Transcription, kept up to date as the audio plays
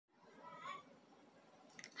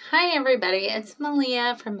Hi everybody, it's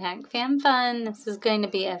Malia from Mac Fan Fun. This is going to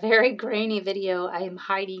be a very grainy video. I am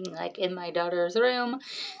hiding like in my daughter's room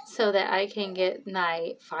so that I can get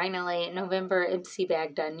my finally November Ipsy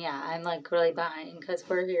bag done. Yeah, I'm like really behind because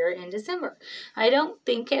we're here in December. I don't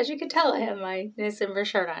think, as you can tell, I have my December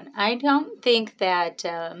shirt on. I don't think that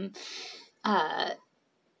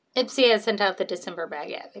Ipsy has sent out the December bag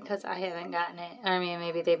yet because I haven't gotten it. I mean,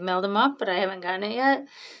 maybe they've mailed them up, but I haven't gotten it yet.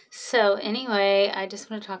 So anyway, I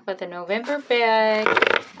just want to talk about the November bag.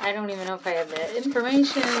 I don't even know if I have the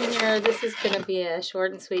information here. This is going to be a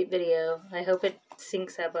short and sweet video. I hope it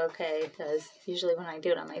syncs up okay because usually when I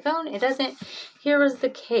do it on my phone, it doesn't. Here was the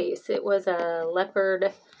case. It was a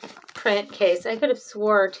leopard print case. I could have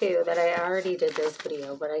swore too that I already did this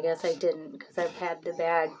video, but I guess I didn't because I've had the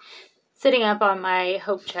bag sitting up on my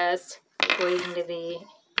hope chest waiting to be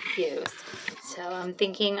used. So I'm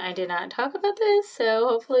thinking I did not talk about this, so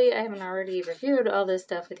hopefully I haven't already reviewed all this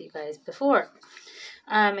stuff with you guys before.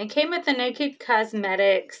 It came with the Naked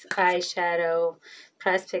Cosmetics eyeshadow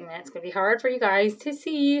pressed pigment. It's going to be hard for you guys to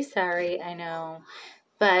see. Sorry, I know.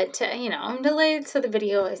 But, you know, I'm delayed, so the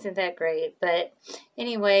video isn't that great. But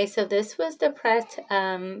anyway, so this was the pressed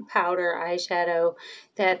powder eyeshadow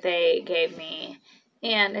that they gave me.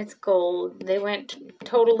 And it's gold. They went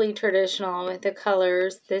totally traditional with the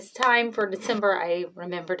colors. This time for December, I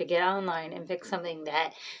remember to get online and pick something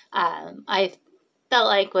that I felt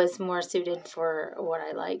like was more suited for what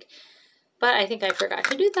I like. But I think I forgot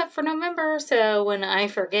to do that for November. So when I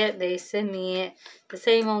forget, they send me the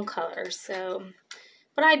same old colors. So,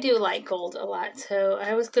 but I do like gold a lot. So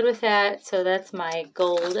I was good with that. So that's my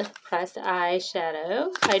gold pressed eyeshadow.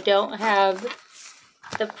 I don't have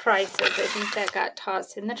the prices. I think that got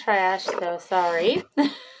tossed in the trash, so sorry.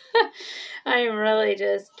 I'm really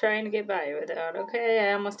just trying to get by without, okay?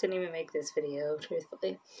 I almost didn't even make this video,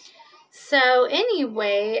 truthfully. So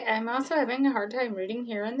anyway, I'm also having a hard time reading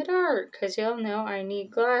here in the dark, because y'all know I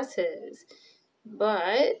need glasses.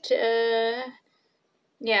 But,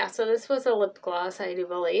 yeah, so this was a lip gloss, I do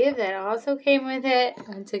believe, that also came with it.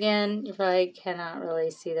 Once again, you probably cannot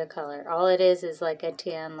really see the color. All it is like a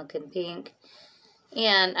tan looking pink.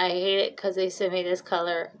 And I hate it because they send me this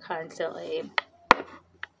color constantly.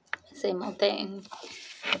 Same old thing.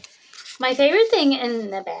 My favorite thing in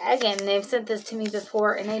the bag, and they've sent this to me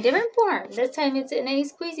before in a different form. This time it's in a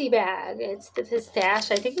squeezy bag. It's the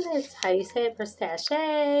pistache. I think that's how you say it. Pistache,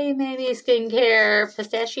 maybe skincare,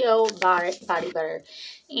 pistachio body butter.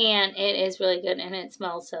 And it is really good and it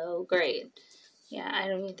smells so great. Yeah, I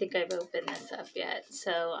don't even think I've opened this up yet.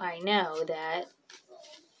 So I know that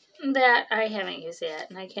I haven't used yet,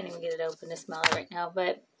 and I can't even get it open to smell it right now,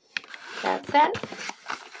 but that's that.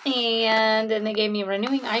 And then they gave me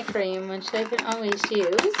renewing eye cream, which I can always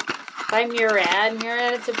use, by Murad.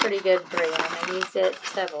 Murad is a pretty good brand. I used it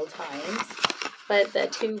several times, but the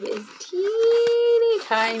tube is teeny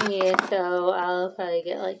tiny, so I'll probably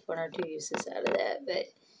get like 1 or 2 uses out of that, but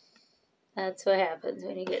that's what happens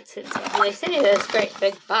when you get sent something. They send you this great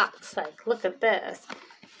big box, like, look at this.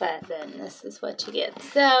 But then this is what you get.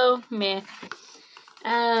 So, meh.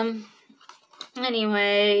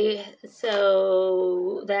 Anyway,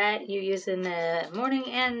 so that you use in the morning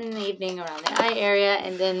and in the evening around the eye area.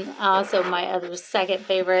 And then also my other second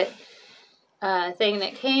favorite thing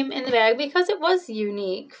that came in the bag, because it was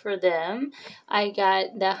unique for them, I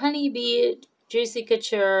got the Honeybee Juicy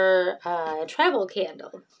Couture travel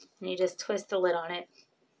candle. And you just twist the lid on it.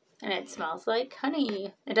 And it smells like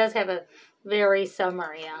honey. It does have a very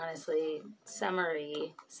summery, honestly,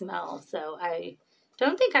 summery smell. So I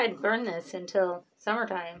don't think I'd burn this until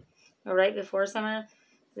summertime or right before summer.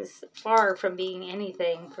 This is far from being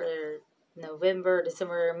anything for November,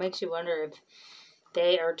 December. It makes you wonder if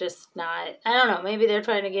they are just not, I don't know, maybe they're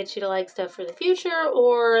trying to get you to like stuff for the future,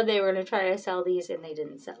 or they were going to try to sell these and they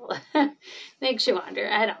didn't sell. Makes you wonder.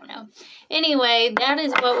 I don't know. Anyway, that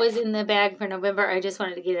is what was in the bag for November. I just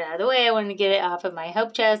wanted to get it out of the way. I wanted to get it off of my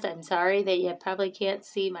hope chest. I'm sorry that you probably can't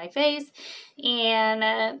see my face. And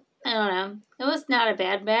I don't know. It was not a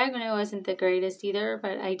bad bag, and it wasn't the greatest either,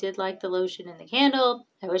 but I did like the lotion and the candle.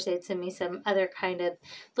 I wish they'd send me some other kind of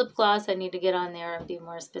lip gloss. I need to get on there and be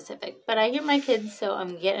more specific. But I hear my kids, so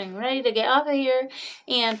I'm getting ready to get off of here,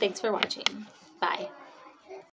 and thanks for watching. Bye.